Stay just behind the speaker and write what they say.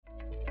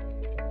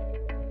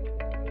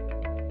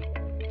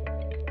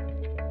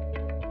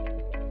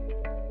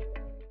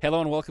Hello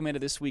and welcome into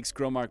this week's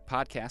GROWMARK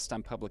podcast.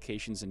 I'm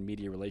Publications and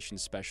Media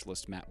Relations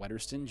Specialist Matt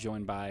Wedderston,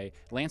 joined by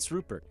Lance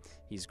Ruppert.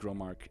 He's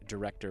GROWMARK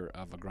Director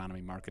of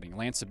Agronomy Marketing.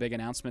 Lance, a big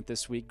announcement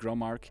this week.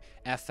 GROWMARK,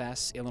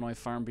 FS, Illinois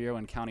Farm Bureau,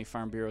 and County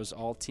Farm Bureaus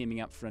all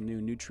teaming up for a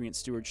new nutrient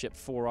stewardship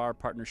 4R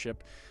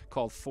partnership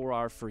called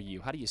 4R for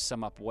You. How do you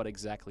sum up what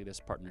exactly this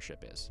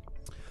partnership is?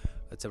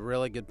 It's a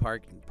really good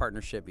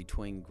partnership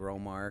between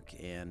GROWMARK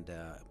and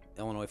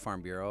Illinois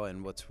Farm Bureau,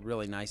 and what's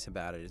really nice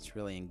about it, it's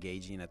really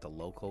engaging at the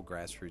local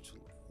grassroots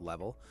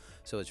level.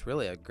 So it's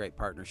really a great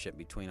partnership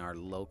between our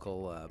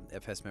local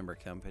FS member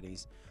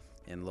companies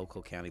and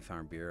local county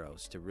farm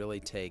bureaus to really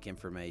take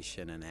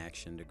information and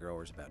action to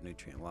growers about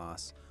nutrient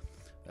loss,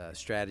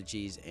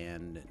 strategies,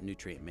 and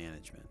nutrient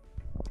management.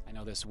 I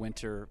know this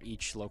winter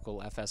each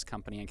local FS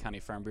company and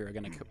county farm bureau are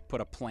going to put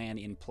a plan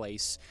in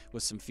place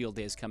with some field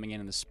days coming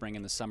in the spring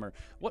and the summer.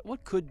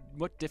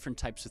 What different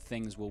types of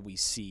things will we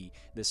see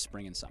this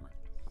spring and summer?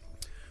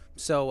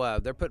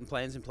 So they're putting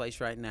plans in place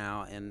right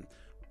now, and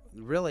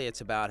really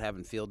it's about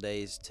having field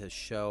days to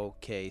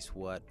showcase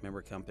what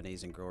member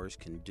companies and growers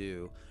can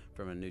do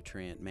from a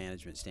nutrient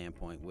management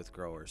standpoint with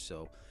growers.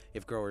 So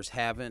if growers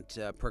haven't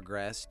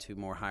progressed to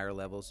more higher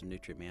levels of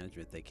nutrient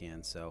management, they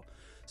can. So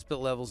split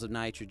levels of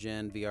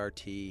nitrogen,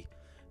 VRT,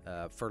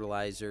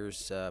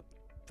 fertilizers,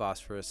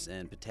 phosphorus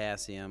and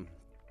potassium,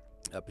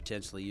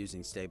 potentially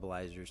using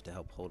stabilizers to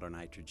help hold our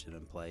nitrogen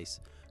in place.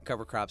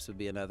 Cover crops would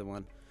be another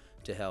one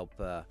to help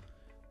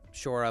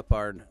shore up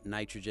our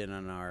nitrogen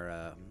and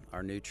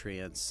our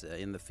nutrients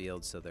in the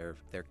field, so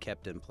they're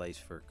kept in place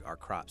for our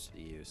crops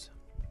to use.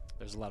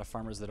 There's a lot of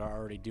farmers that are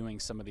already doing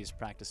some of these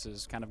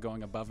practices, kind of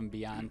going above and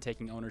beyond,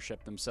 taking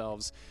ownership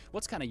themselves.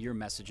 What's kind of your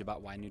message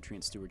about why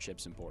nutrient stewardship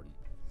is important?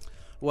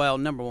 Well,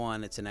 number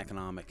one, it's an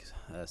economic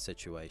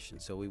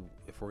situation. So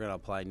if we're going to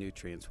apply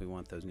nutrients, we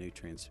want those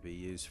nutrients to be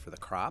used for the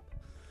crop,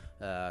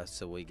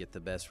 so we get the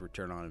best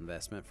return on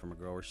investment from a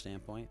grower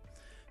standpoint.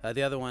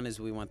 The other one is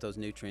we want those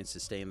nutrients to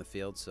stay in the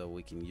field so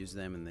we can use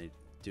them and they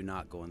do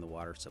not go in the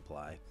water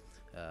supply.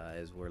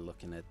 As we're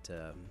looking at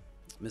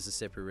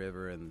Mississippi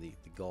River and the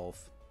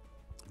Gulf,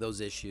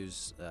 those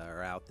issues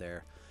are out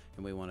there,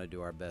 and we want to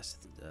do our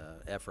best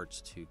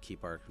efforts to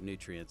keep our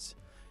nutrients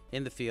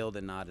in the field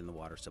and not in the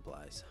water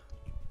supplies.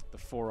 The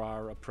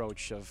 4R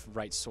approach of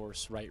right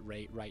source, right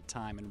rate, right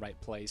time, and right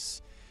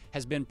place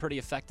has been pretty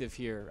effective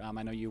here.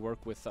 I know you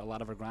work with a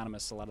lot of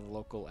agronomists, a lot of the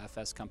local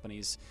FS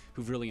companies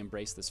who've really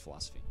embraced this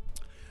philosophy.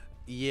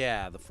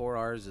 Yeah, the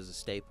 4Rs is a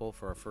staple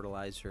for our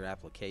fertilizer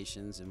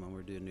applications, and when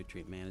we're doing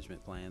nutrient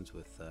management plans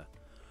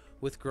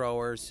with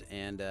growers,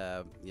 and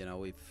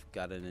we've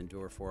got an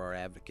Endure 4R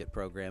advocate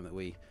program that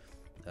we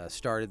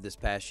started this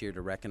past year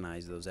to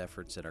recognize those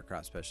efforts that our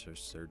crop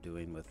specialists are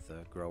doing with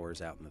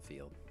growers out in the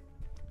field.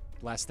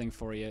 Last thing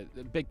for you,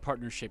 a big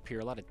partnership here,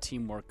 a lot of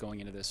teamwork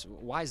going into this.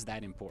 Why is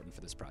that important for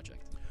this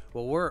project?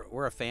 Well,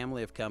 we're a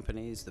family of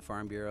companies. The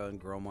Farm Bureau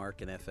and GROWMARK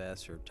and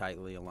FS are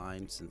tightly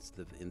aligned since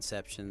the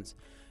inceptions,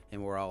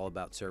 and we're all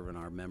about serving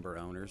our member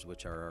owners,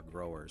 which are our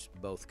growers,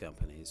 both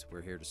companies.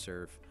 We're here to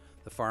serve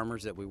the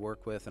farmers that we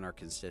work with and our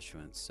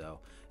constituents. So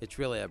it's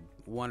really a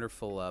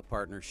wonderful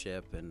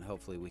partnership, and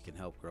hopefully we can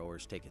help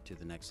growers take it to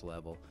the next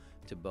level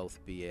to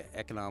both be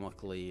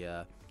economically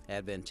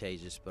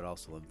advantageous but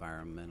also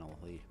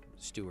environmentally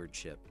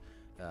stewardship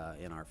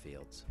in our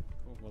fields.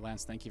 Well,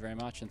 Lance, thank you very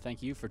much, and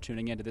thank you for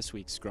tuning in to this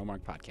week's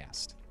GROWMARK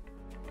podcast.